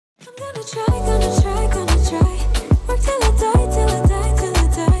Hi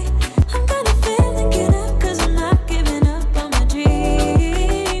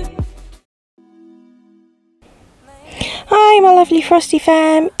my lovely Frosty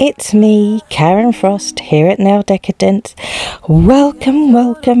fam, it's me, Karen Frost, here at Nail Decadence. Welcome,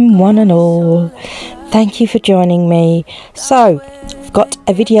 welcome one and all. Thank you for joining me. So, I've got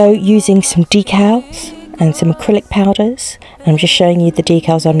a video using some decals and some acrylic powders. I'm just showing you the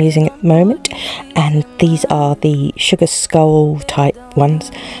decals I'm using at the moment. And these are the sugar skull type ones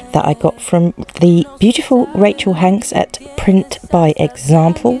that I got from the beautiful Rachel Hanks at Print by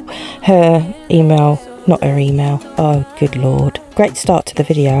Example. Her email... Not her email. Oh, good lord. Great start to the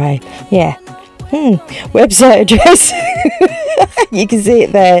video, eh? Yeah. Website address. You can see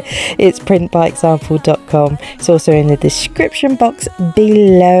it there. It's printbyexample.com. It's also in the description box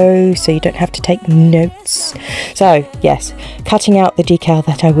below, so you don't have to take notes. So, yes, cutting out the decal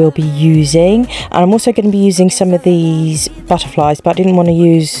that I will be using. And I'm also going to be using some of these butterflies, but I didn't want to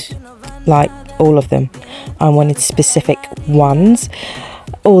use, like, all of them. I wanted specific ones.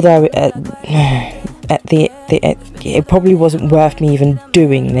 Although it probably wasn't worth me even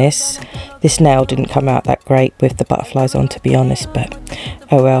doing this. This nail didn't come out that great with the butterflies on, to be honest, but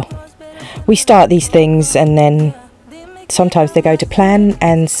oh well. We start these things and then sometimes they go to plan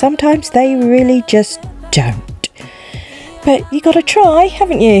and sometimes they really just don't. But you gotta try,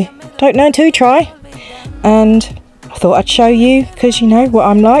 haven't you? Don't know until you try. And I thought I'd show you, because you know what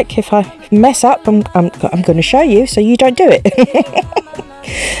I'm like. If I mess up, I'm going to show you so you don't do it.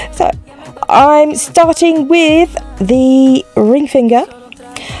 So I'm starting with the ring finger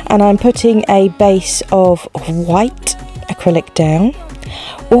and I'm putting a base of white acrylic down.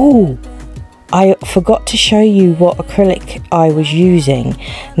 Oh, I forgot to show you what acrylic I was using.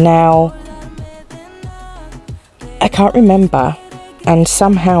 Now, I can't remember, and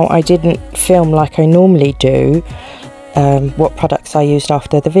somehow I didn't film like I normally do what products I used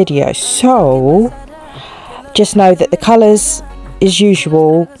after the video. So just know that the colours, as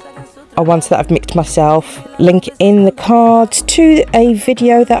usual, are ones that I've mixed myself. Link in the cards to a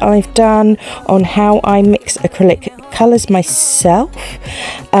video that I've done on how I mix acrylic colours myself.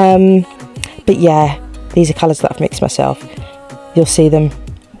 But yeah, these are colours that I've mixed myself. You'll see them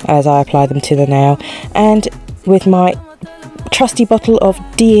as I apply them to the nail. And with my trusty bottle of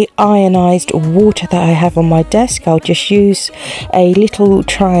deionized water that I have on my desk, I'll just use a little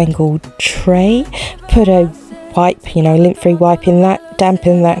triangle tray, put a wipe, you know, lint-free wipe in that,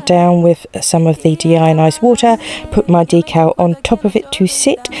 dampen that down with some of the deionized water, put my decal on top of it to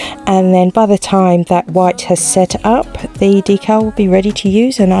sit, and then by the time that white has set up, the decal will be ready to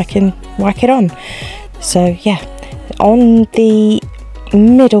use and I can whack it on. So yeah, on the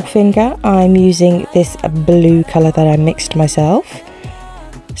middle finger I'm using this blue colour that I mixed myself.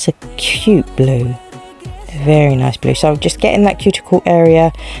 It's a cute blue. Very nice blue. So just getting that cuticle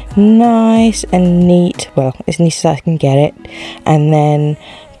area nice and neat, well, as neat as I can get it, and then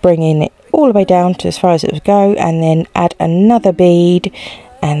bringing it all the way down to as far as it will go, and then add another bead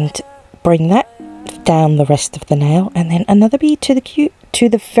and bring that down the rest of the nail, and then another bead to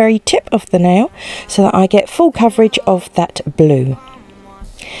the very tip of the nail, so that I get full coverage of that blue.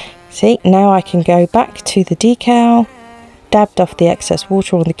 See, now I can go back to the decal, dabbed off the excess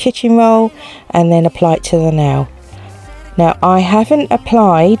water on the kitchen roll, and then apply it to the nail. Now I haven't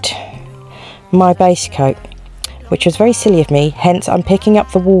applied my base coat, which was very silly of me, hence I'm picking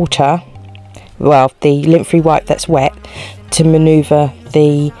up the water, well, the lint-free wipe that's wet, to manoeuvre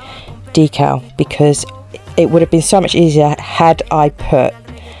the decal, because it would have been so much easier had I put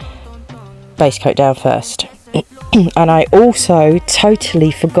base coat down first. And I also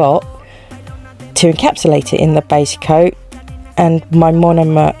totally forgot to encapsulate it in the base coat, and my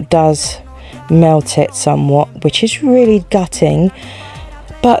monomer does melt it somewhat, which is really gutting.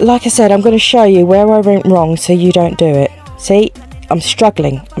 But like I said, I'm going to show you where I went wrong so you don't do it. See, I'm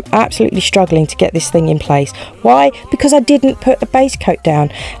struggling. I'm absolutely struggling to get this thing in place. Why? Because I didn't put the base coat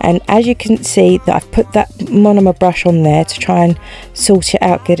down. And as you can see, that I've put that monomer brush on there to try and sort it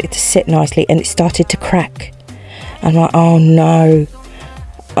out, get it to sit nicely, and it started to crack. I'm like, oh no.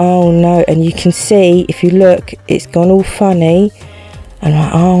 Oh no. And you can see, if you look, it's gone all funny. I'm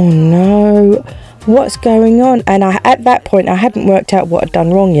like, oh no, what's going on? And at that point I hadn't worked out what I'd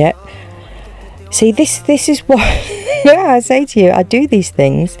done wrong yet. See, this is what yeah, I say to you, I do these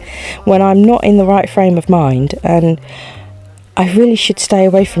things when I'm not in the right frame of mind, and I really should stay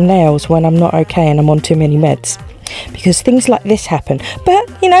away from nails when I'm not okay and I'm on too many meds, because things like this happen. But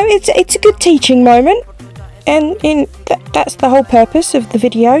you know, it's a good teaching moment. And that's the whole purpose of the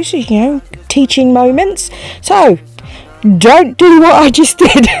videos, you know, teaching moments. So don't do what I just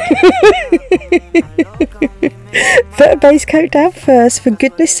did. Put a base coat down first, for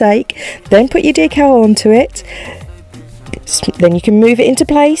goodness sake, then put your decal onto it, then you can move it into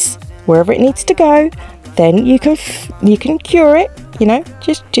place wherever it needs to go, then you can cure it, you know,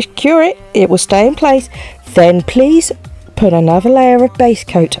 just cure it, it will stay in place. Then please put another layer of base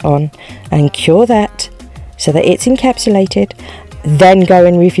coat on and cure that so that it's encapsulated. Then go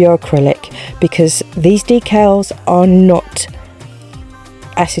in with your acrylic, because these decals are not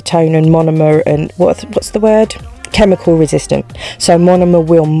acetone and monomer and what's the word? Chemical resistant. So monomer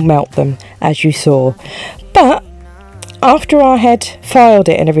will melt them, as you saw. But after I had filed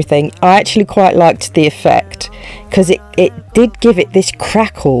it and everything, I actually quite liked the effect, because it did give it this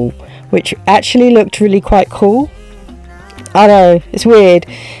crackle, which actually looked really quite cool. I know, it's weird.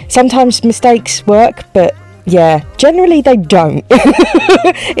 Sometimes mistakes work, but yeah, generally they don't.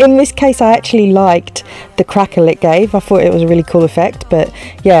 In this case, I actually liked the crackle it gave. I thought it was a really cool effect, but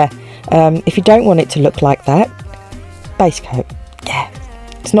yeah, if you don't want it to look like that, base coat. Yeah,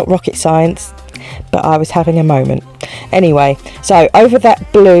 it's not rocket science, but I was having a moment. Anyway, so over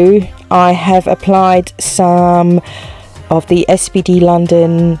that blue, I have applied some of the SBD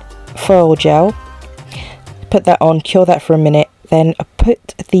London foil gel. Put that on, cure that for a minute, then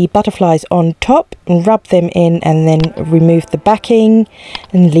put the butterflies on top and rub them in, and then remove the backing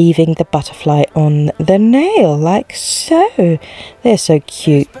and leaving the butterfly on the nail like so. They're so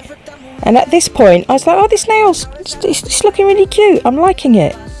cute. And at this point I was like, oh, this nail's it's looking really cute, I'm liking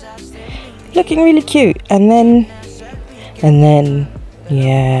it, looking really cute. And then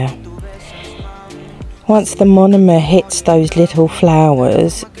yeah, once the monomer hits those little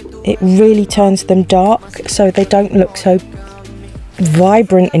flowers, it really turns them dark, so they don't look so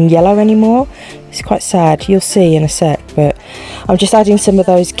vibrant and yellow anymore. It's quite sad, you'll see in a sec. But I'm just adding some of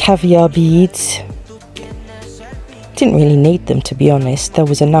those caviar beads. Didn't really need them, to be honest, there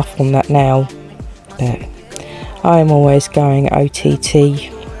was enough on that nail, but I'm always going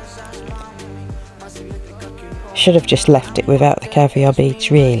OTT. Should have just left it without the caviar beads,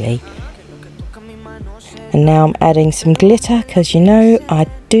 really. And now I'm adding some glitter, because you know I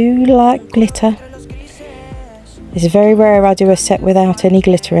do like glitter. It's very rare I do a set without any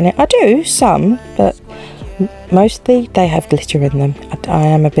glitter in it. I do some, but mostly they have glitter in them. I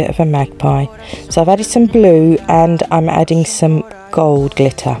am a bit of a magpie. So I've added some blue and I'm adding some gold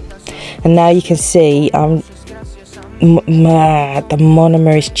glitter. And now you can see the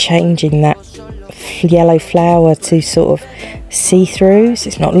monomer is changing that yellow flower to sort of see-through, so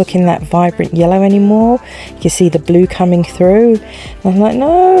it's not looking that vibrant yellow anymore. You can see the blue coming through. And I'm like,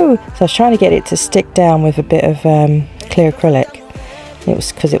 no. So I was trying to get it to stick down with a bit of clear acrylic. It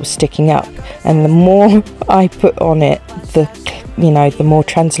was because it was sticking up, and the more I put on it, the more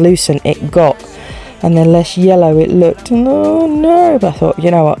translucent it got, and the less yellow it looked. And oh no, but I thought,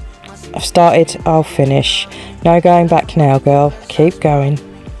 you know what, I've started, I'll finish. No going back now, girl, keep going.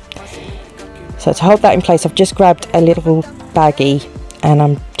 So to hold that in place, I've just grabbed a little baggie and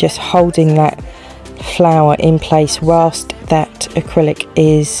I'm just holding that flower in place whilst that acrylic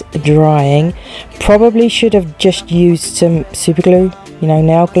is drying. Probably should have just used some super glue, you know,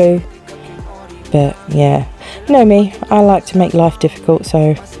 nail glue, but yeah, you know me, I like to make life difficult,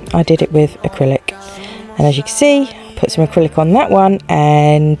 so I did it with acrylic. And as you can see, put some acrylic on that one,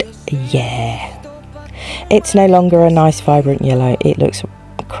 and yeah, it's no longer a nice vibrant yellow, it looks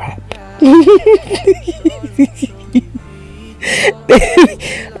crap.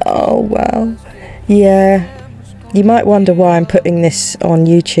 Oh wow, yeah, you might wonder why I'm putting this on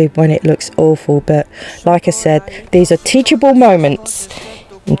YouTube when it looks awful, but like I said, these are teachable moments.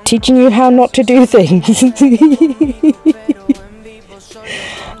 I'm teaching you how not to do things.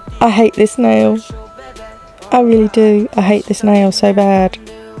 I hate this nail, I really do. I hate this nail so bad,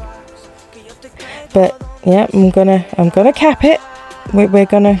 but yeah, I'm gonna cap it. We're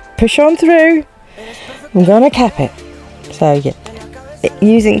gonna push on through. I'm gonna cap it. So yeah,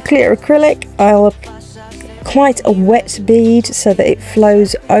 using clear acrylic, I'll quite a wet bead so that it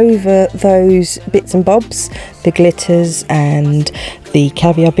flows over those bits and bobs, the glitters and the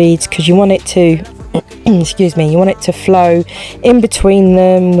caviar beads, because you want it to excuse me, you want it to flow in between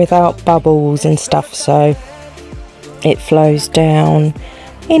them without bubbles and stuff, so it flows down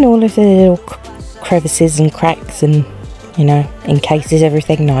in all of the little crevices and cracks, and you know, encases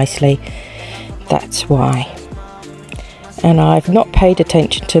everything nicely. That's why. And I've not paid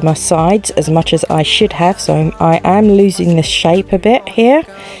attention to my sides as much as I should have, so I am losing the shape a bit here,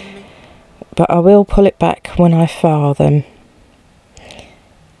 but I will pull it back when I file them.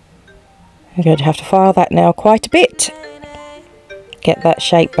 I'm going to have to file that now quite a bit, get that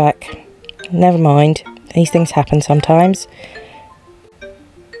shape back. Never mind, these things happen sometimes.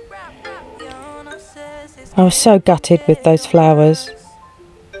 I was so gutted with those flowers.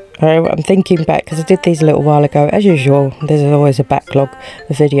 I'm thinking back, because I did these a little while ago. As usual, there's always a backlog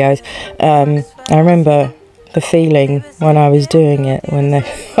of videos. I remember the feeling when I was doing it, when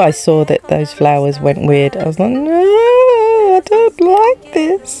I saw that those flowers went weird. I was like, no, I don't like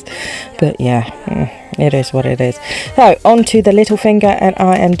this. But yeah, it is what it is. So on to the little finger, and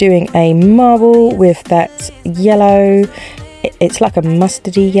I am doing a marble with that yellow. It's like a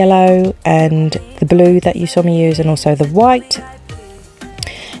mustardy yellow, and the blue that you saw me use, and also the white.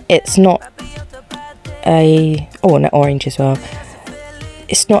 It's not a, oh, and orange as well.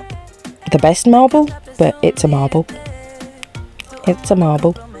 It's not the best marble, but it's a marble. It's a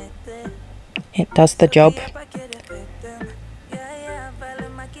marble. It does the job.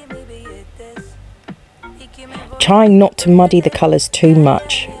 Trying not to muddy the colours too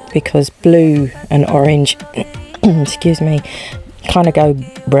much, because blue and orange, excuse me, kind of go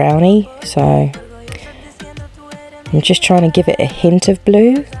browny, so I'm just trying to give it a hint of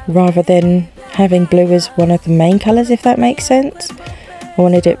blue rather than having blue as one of the main colours, if that makes sense. I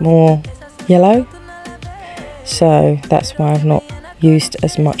wanted it more yellow, so that's why I've not used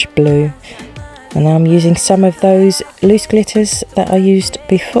as much blue. And I'm using some of those loose glitters that I used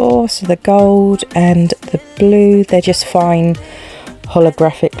before, so the gold and the blue. They're just fine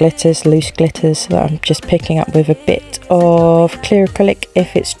holographic glitters, loose glitters, that I'm just picking up with a bit of clear acrylic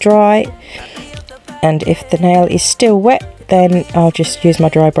if it's dry. And if the nail is still wet, then I'll just use my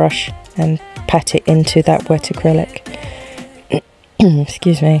dry brush and pat it into that wet acrylic.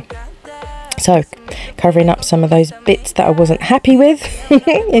 Excuse me. So, covering up some of those bits that I wasn't happy with.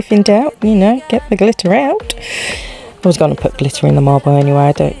 If in doubt, you know, get the glitter out. I was going to put glitter in the marble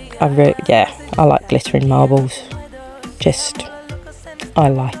anyway. I like glitter in marbles. Just, I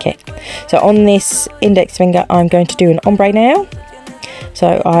like it. So on this index finger, I'm going to do an ombre nail.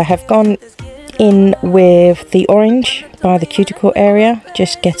 So I have gone in with the orange by the cuticle area,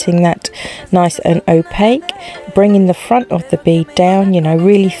 just getting that nice and opaque, bringing the front of the bead down, you know,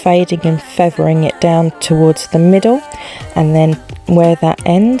 really fading and feathering it down towards the middle, and then where that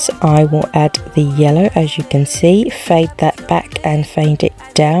ends I will add the yellow, as you can see, fade that back and fade it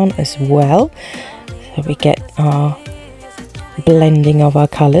down as well, so we get our blending of our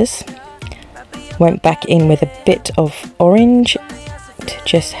colours. Went back in with a bit of orange to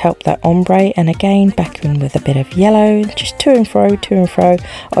just help that ombre, and again back in with a bit of yellow, just to and fro, to and fro.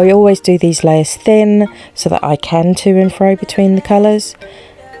 I always do these layers thin so that I can to and fro between the colours.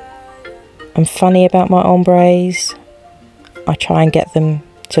 I'm funny about my ombres. I try and get them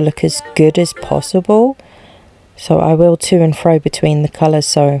to look as good as possible, so I will to and fro between the colours,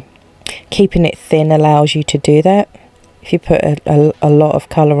 so keeping it thin allows you to do that. If you put a lot of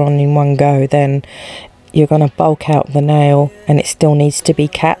colour on in one go, then you're going to bulk out the nail and it still needs to be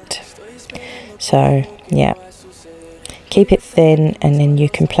capped. So yeah, keep it thin, and then you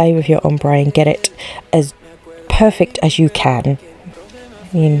can play with your ombre and get it as perfect as you can.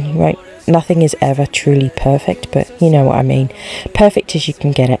 Right, nothing is ever truly perfect, but you know what I mean, perfect as you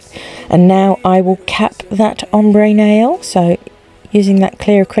can get it. And now I will cap that ombre nail. So using that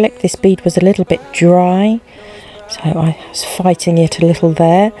clear acrylic, this bead was a little bit dry, so I was fighting it a little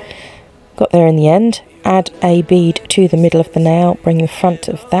there. Got there in the end. Add a bead to the middle of the nail, bring the front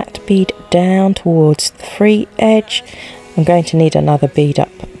of that bead down towards the free edge. I'm going to need another bead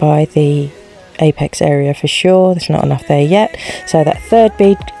up by the apex area for sure, there's not enough there yet. So that third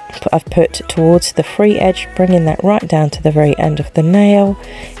bead I've put towards the free edge, bringing that right down to the very end of the nail,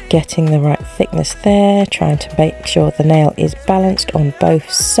 getting the right thickness there, trying to make sure the nail is balanced on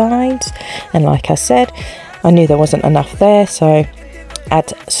both sides. And like I said, I knew there wasn't enough there, so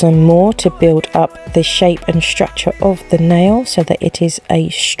add some more to build up the shape and structure of the nail so that it is a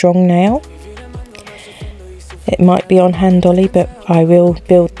strong nail. It might be on hand dolly, but I will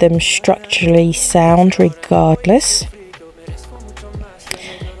build them structurally sound regardless.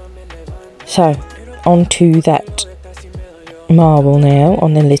 So onto that marble now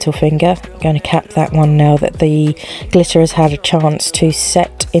on the little finger. I'm going to cap that one now that the glitter has had a chance to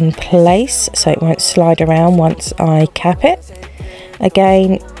set in place, so it won't slide around once I cap it.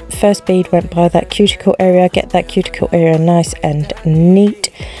 Again, first bead went by that cuticle area, get that cuticle area nice and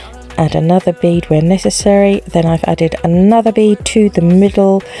neat. Add another bead where necessary, then I've added another bead to the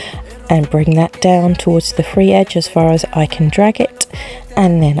middle and bring that down towards the free edge as far as I can drag it,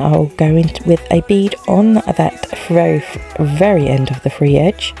 and then I'll go in with a bead on that very end of the free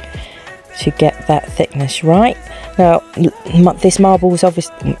edge to get that thickness right. Now this marble is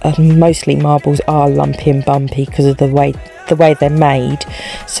obviously, mostly marbles are lumpy and bumpy because of the way they're made,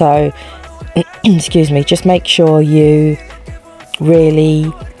 so excuse me, just make sure you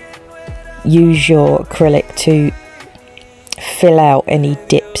really use your acrylic to fill out any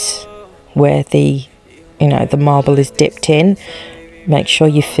dips where the marble is dipped in. Make sure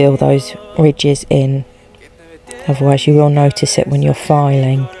you fill those ridges in, otherwise you will notice it when you're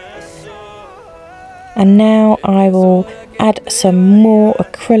filing. And now I will add some more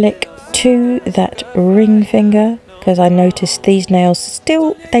acrylic to that ring finger, because I noticed these nails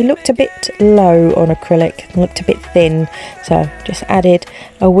still, they looked a bit low on acrylic, looked a bit thin, so just added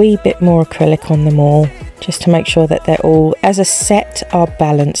a wee bit more acrylic on them all, just to make sure that they're all, as a set, are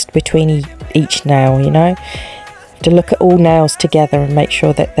balanced between each nail, you know. To look at all nails together and make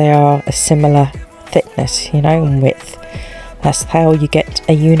sure that they are a similar thickness, you know, and width. That's how you get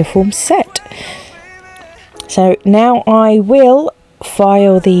a uniform set. So now I will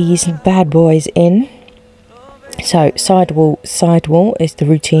file these bad boys in. So sidewall is the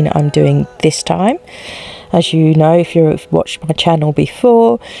routine I'm doing this time. As you know, if you've watched my channel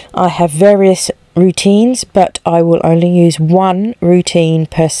before, I have various routines, but I will only use one routine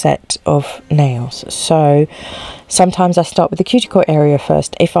per set of nails. So sometimes I start with the cuticle area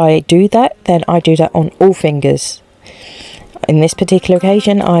first. If I do that, then I do that on all fingers. In this particular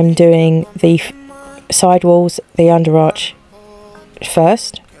occasion, I'm doing the sidewalls, the underarch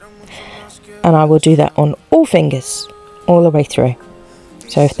first, and I will do that on all fingers all the way through.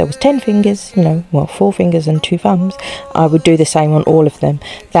 So if there was 10 fingers, you know, well, 4 fingers and 2 thumbs, I would do the same on all of them.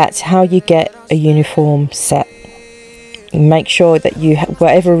 That's how you get a uniform set. Make sure that you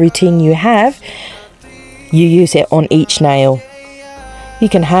whatever routine you have, you use it on each nail. You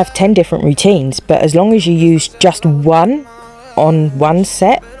can have 10 different routines, but as long as you use just one on one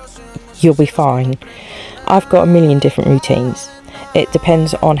set, you'll be fine. I've got a million different routines. It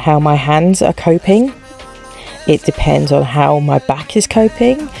depends on how my hands are coping. It depends on how my back is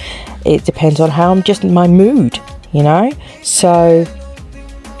coping. It depends on how I'm just in my mood, you know. So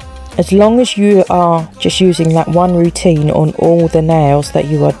as long as you are just using that one routine on all the nails that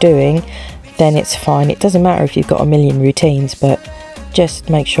you are doing, then it's fine. It doesn't matter if you've got a million routines, but just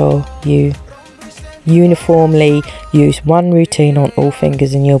make sure you uniformly use one routine on all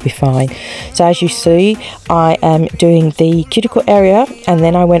fingers and you'll be fine. So as you see, I am doing the cuticle area, and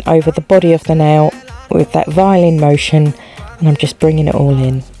then I went over the body of the nail with that violin motion, and I'm just bringing it all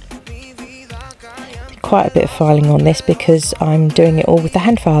in. Quite a bit of filing on this because I'm doing it all with the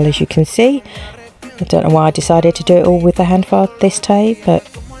hand file, as you can see. I don't know why I decided to do it all with the hand file this day, but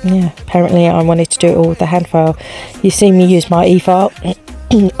yeah, apparently I wanted to do it all with the hand file. You've seen me use my e-file.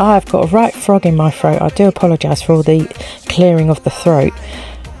 I've got a right frog in my throat. I do apologise for all the clearing of the throat.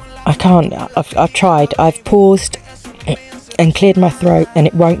 I can't, I've tried, I've paused and cleared my throat and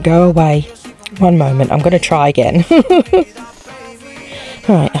it won't go away. One moment, I'm going to try again.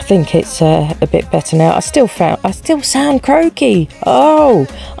 Right, I think it's a bit better now. I still sound croaky. Oh,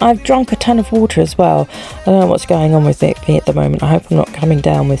 I've drunk a ton of water as well. I don't know what's going on with me at the moment. I hope I'm not coming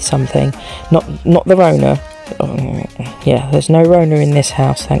down with something. Not the Rona. Oh, yeah, there's no Rona in this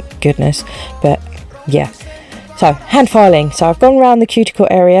house, thank goodness. But yeah, so hand filing. So I've gone around the cuticle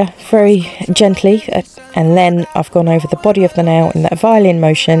area very gently, and then I've gone over the body of the nail in that violin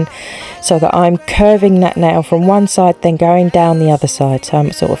motion, so that I'm curving that nail from one side, then going down the other side. So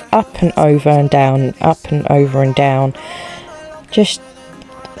I'm sort of up and over and down, up and over and down, just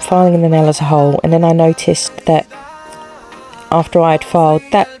filing the nail as a whole. And then I noticed that after I had filed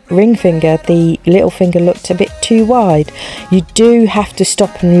that ring finger, the little finger looked a bit too wide. You do have to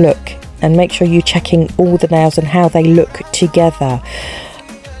stop and look and make sure you're checking all the nails and how they look together.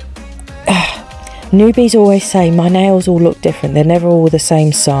 Newbies always say my nails all look different, they're never all the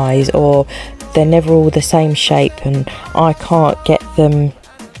same size, or they're never all the same shape, and I can't get them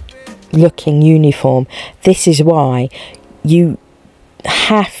looking uniform. This is why you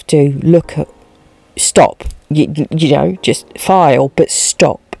have to look at, stop, you know, just file, but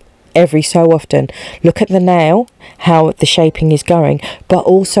stop every so often. Look at the nail, how the shaping is going, but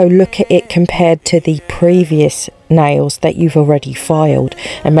also look at it compared to the previous nails that you've already filed,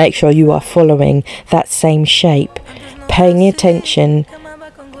 and make sure you are following that same shape. Paying attention,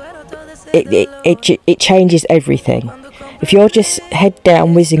 it changes everything. If you're just head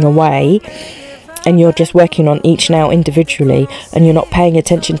down whizzing away and you're just working on each nail individually and you're not paying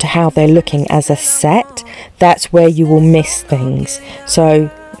attention to how they're looking as a set, that's where you will miss things. So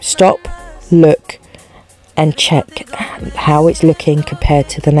stop, look and check how it's looking compared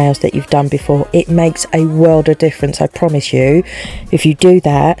to the nails that you've done before. It makes a world of difference, I promise you. If you do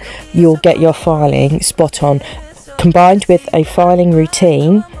that, you'll get your filing spot on. Combined with a filing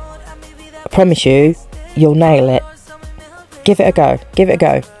routine, I promise you, you'll nail it. Give it a go, give it a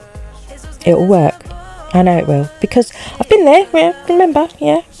go. it'll work. I know it will, because I've been there. Yeah, remember?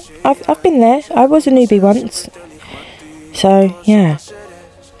 Yeah, I've been there. I was a newbie once. So yeah,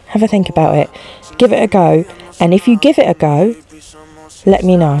 have a think about it. Give it a go, and if you give it a go, let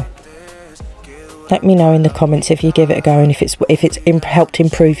me know. Let me know in the comments if you give it a go, and if it's helped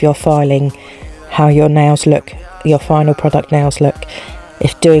improve your filing, how your nails look, your final product nails look.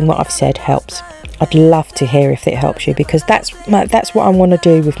 If doing what I've said helps, I'd love to hear if it helps you, because that's what I want to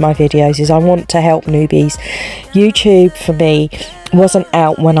do with my videos, is I want to help newbies. YouTube for me wasn't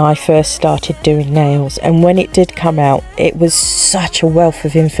out when I first started doing nails, and when it did come out, it was such a wealth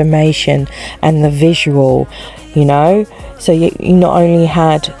of information and the visual, you know. So you not only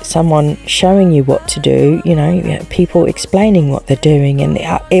had someone showing you what to do, you know, people explaining what they're doing, and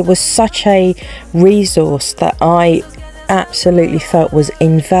it was such a resource that I absolutely felt was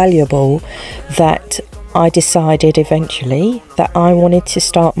invaluable, that I decided eventually that I wanted to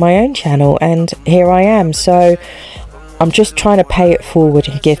start my own channel, and here I am. So I'm just trying to pay it forward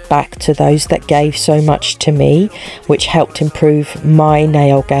and give back to those that gave so much to me, which helped improve my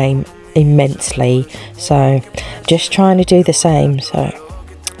nail game immensely. So just trying to do the same. So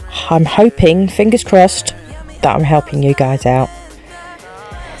I'm hoping, fingers crossed, that I'm helping you guys out.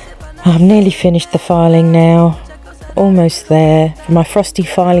 I'm nearly finished the filing now, almost there. For my frosty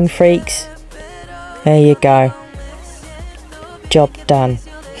filing freaks, there you go, job done.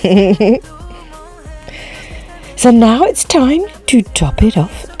 So now it's time to top it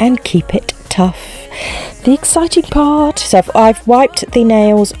off and keep it tough. The exciting part. So I've wiped the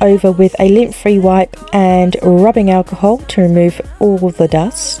nails over with a lint-free wipe and rubbing alcohol to remove all the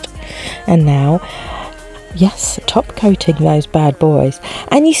dust, and now, yes, top coating those bad boys.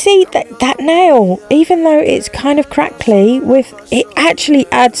 And you see that nail, even though it's kind of crackly, it actually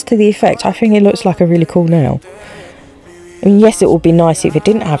adds to the effect. I think it looks like a really cool nail. I mean, yes, it would be nice if it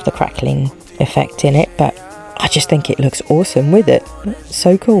didn't have the crackling effect in it, but I just think it looks awesome with it. It's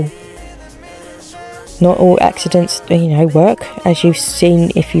so cool. Not all accidents, you know, work, as you've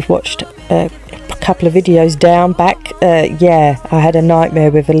seen if you've watched a couple of videos back. Yeah, I had a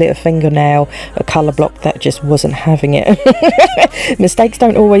nightmare with a little fingernail, a colour block that just wasn't having it. Mistakes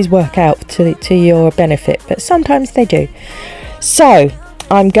don't always work out to your benefit, but sometimes they do. So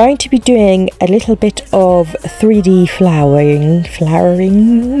I'm going to be doing a little bit of 3D flowering.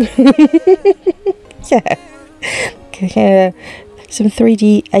 Yeah. Some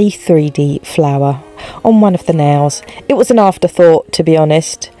 3D flower on one of the nails. It was an afterthought, to be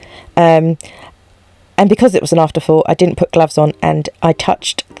honest, and because it was an afterthought, I didn't put gloves on and I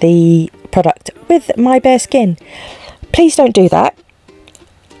touched the product with my bare skin. Please don't do that.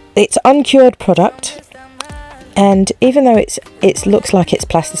 It's uncured product, and even though it looks like it's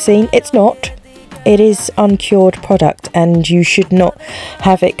plasticine, it's not. It is uncured product, and you should not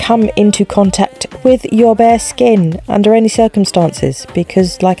have it come into contact with your bare skin under any circumstances,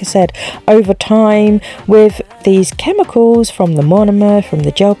 because like I said, over time with these chemicals from the monomer, from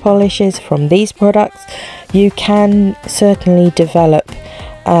the gel polishes, from these products, you can certainly develop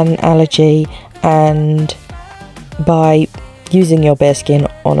an allergy, and by using your bare skin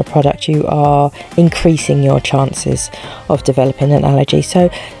on a product, you are increasing your chances of developing an allergy.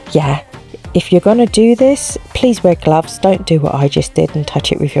 So yeah, if you're going to do this, please wear gloves. Don't do what I just did and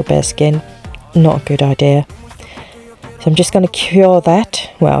touch it with your bare skin. Not a good idea. So I'm just going to cure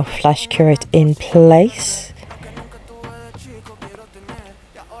that. Well, flash cure it in place.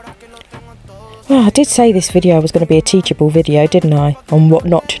 Well, I did say this video was going to be a teachable video, didn't I? On what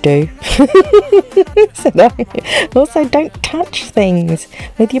not to do. So also, don't touch things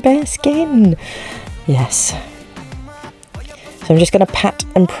with your bare skin. Yes. So I'm just going to pat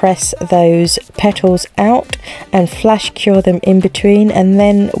and press those petals out and flash cure them in between, and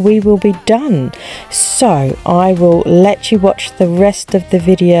then we will be done. So I will let you watch the rest of the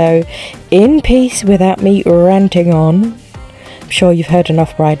video in peace without me ranting on. I'm sure you've heard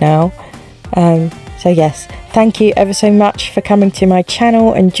enough by now. So yes, thank you ever so much for coming to my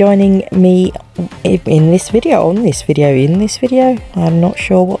channel and joining me in this video, I'm not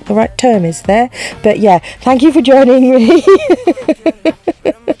sure what the right term is there, but yeah, thank you for joining me.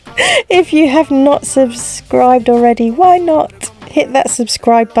 If you have not subscribed already, why not hit that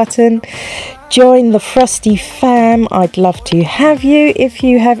subscribe button? Join the Frosty fam. I'd love to have you. If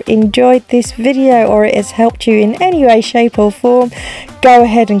you have enjoyed this video or it has helped you in any way, shape or form, go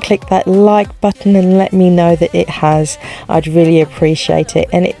ahead and click that like button and let me know that it has. I'd really appreciate it,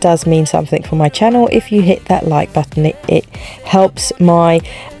 and it does mean something for my channel if you hit that like button. It helps my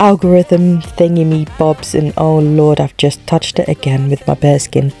algorithm thingy bobs, and oh lord, I've just touched it again with my bare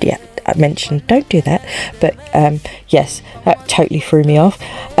skin. Yeah, I mentioned don't do that, but yes, that totally threw me off.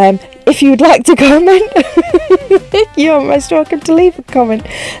 if you'd like to comment, you're most welcome to leave a comment.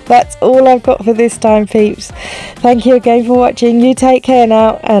 That's all I've got for this time, peeps. Thank you again for watching. You take care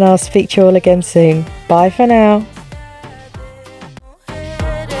now, and I'll speak to you all again soon. Bye for now.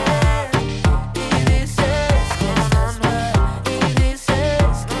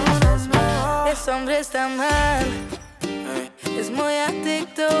 Está mal, es muy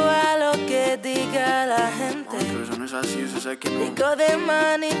adicto a lo que diga la gente. Pero eso no es así, usted sabe que no. Rico de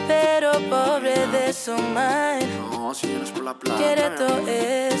money, pero pobre de su mind. No, si no es por la plata. Quiere todo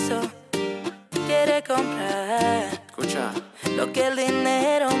eso, quiere comprar. Escucha. Lo que el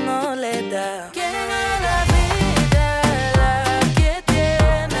dinero no le da. Quiere la vida, la que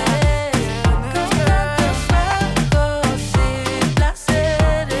tiene, con tantos lujos y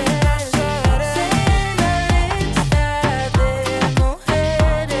placeres.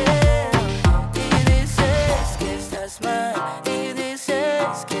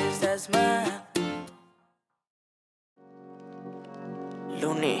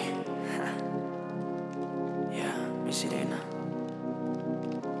 Luni. Mi sirena.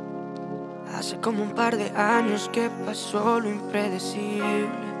 Hace como un par de años que pasó lo impredecible.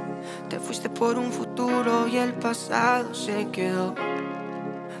 Te fuiste por un futuro y el pasado se quedó.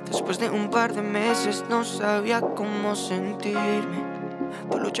 Después de un par de meses no sabía cómo sentirme.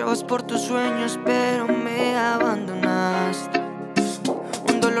 Tú luchabas por tus sueños pero me abandonaste.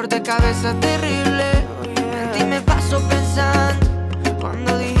 Un dolor de cabeza terrible. En ti me paso pensando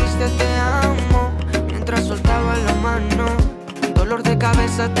cuando dijiste te amo mientras soltaba la mano. Un dolor de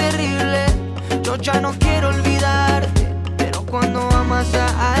cabeza terrible. Yo ya no quiero olvidarte, pero cuando amas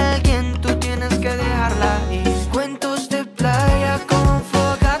a alguien tú tienes que dejarla ir. Cuentos de playa con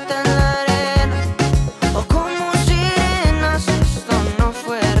fogata en la arena, o como sirenas, esto no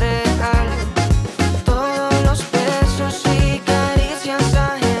fue real. Todos los besos y caricias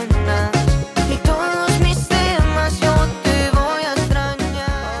ajenas, y todos mis temas yo te voy a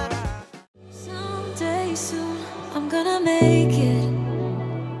extrañar. Someday soon I'm gonna make it.